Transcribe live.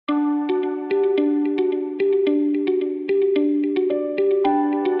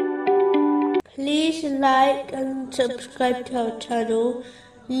like and subscribe to our channel.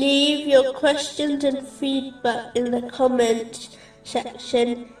 Leave your questions and feedback in the comments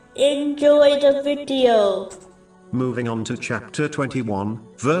section. Enjoy the video. Moving on to chapter 21,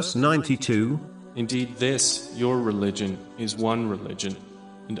 verse 92. Indeed, this, your religion, is one religion,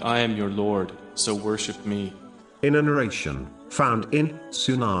 and I am your Lord, so worship me. In a narration found in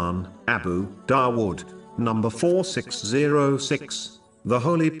Sunan Abu Dawood, number 4606, the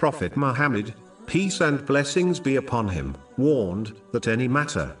Holy Prophet Muhammad, peace and blessings be upon him, warned that any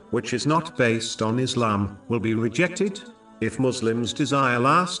matter which is not based on Islam will be rejected. If Muslims desire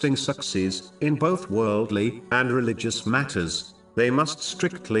lasting success in both worldly and religious matters, they must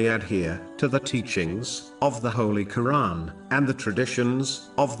strictly adhere to the teachings of the Holy Quran and the traditions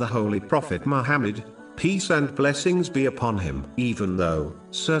of the Holy Prophet Muhammad, peace and blessings be upon him, even though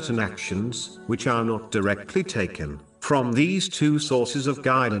certain actions which are not directly taken from these two sources of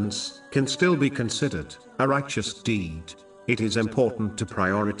guidance can still be considered a righteous deed. It is important to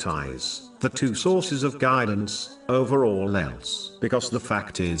prioritize the two sources of guidance over all else, because the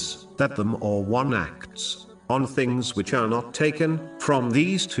fact is that them or one acts on things which are not taken from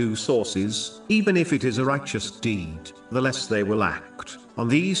these two sources, even if it is a righteous deed, the less they will act on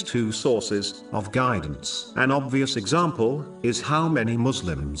these two sources of guidance. An obvious example is how many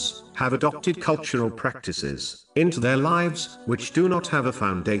Muslims have adopted cultural practices into their lives which do not have a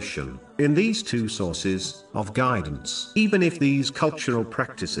foundation in these two sources of guidance. Even if these cultural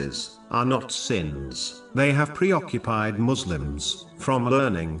practices are not sins, they have preoccupied Muslims from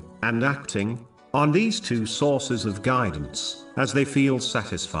learning and acting on these two sources of guidance, as they feel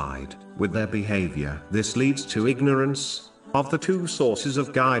satisfied with their behavior. This leads to ignorance of the two sources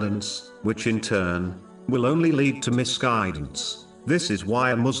of guidance, which in turn will only lead to misguidance. This is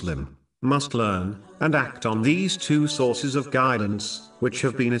why a Muslim must learn and act on these two sources of guidance, which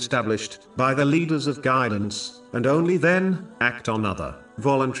have been established by the leaders of guidance, and only then act on other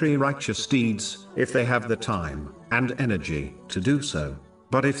voluntary righteous deeds if they have the time and energy to do so.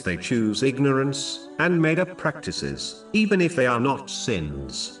 But if they choose ignorance and made-up practices, even if they are not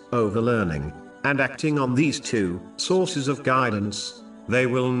sins, over learning and acting on these two sources of guidance, they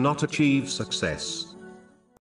will not achieve success.